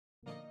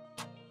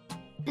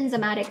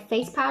Enzymatic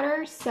face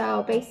powder.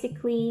 So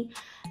basically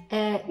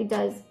it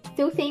does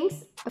two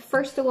things.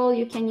 First of all,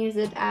 you can use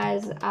it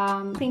as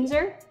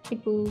cleanser.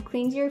 It will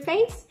cleanse your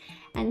face.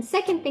 And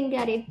second thing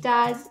that it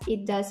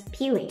does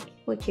peeling,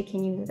 which you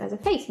can use it as a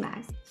face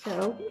mask.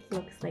 So it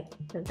looks like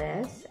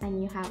this,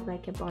 and you have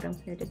like a bottom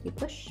here that you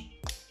push.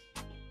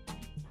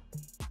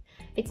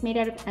 It's made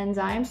out of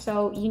enzymes,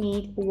 so you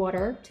need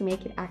water to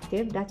make it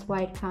active. That's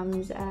why it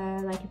comes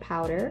like a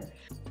powder.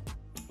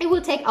 It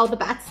will take all the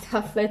bad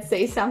stuff, let's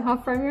say, somehow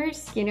from your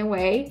skin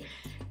away.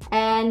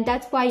 And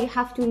that's why you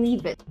have to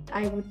leave it.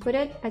 I would put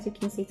it, as you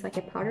can see, it's like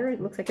a powder.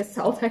 It looks like a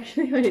salt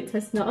actually, but it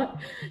does not.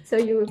 So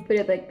you would put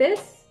it like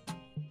this.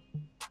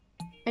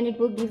 And it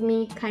will give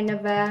me kind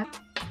of a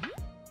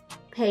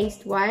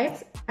paste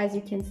vibes, as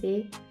you can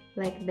see,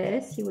 like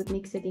this. You would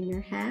mix it in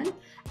your hand,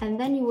 and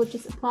then you would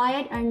just apply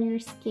it on your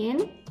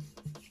skin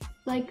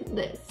like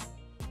this.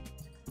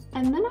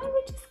 And then I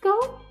would just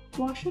go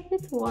wash it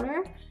with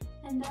water,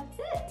 and that's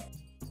it.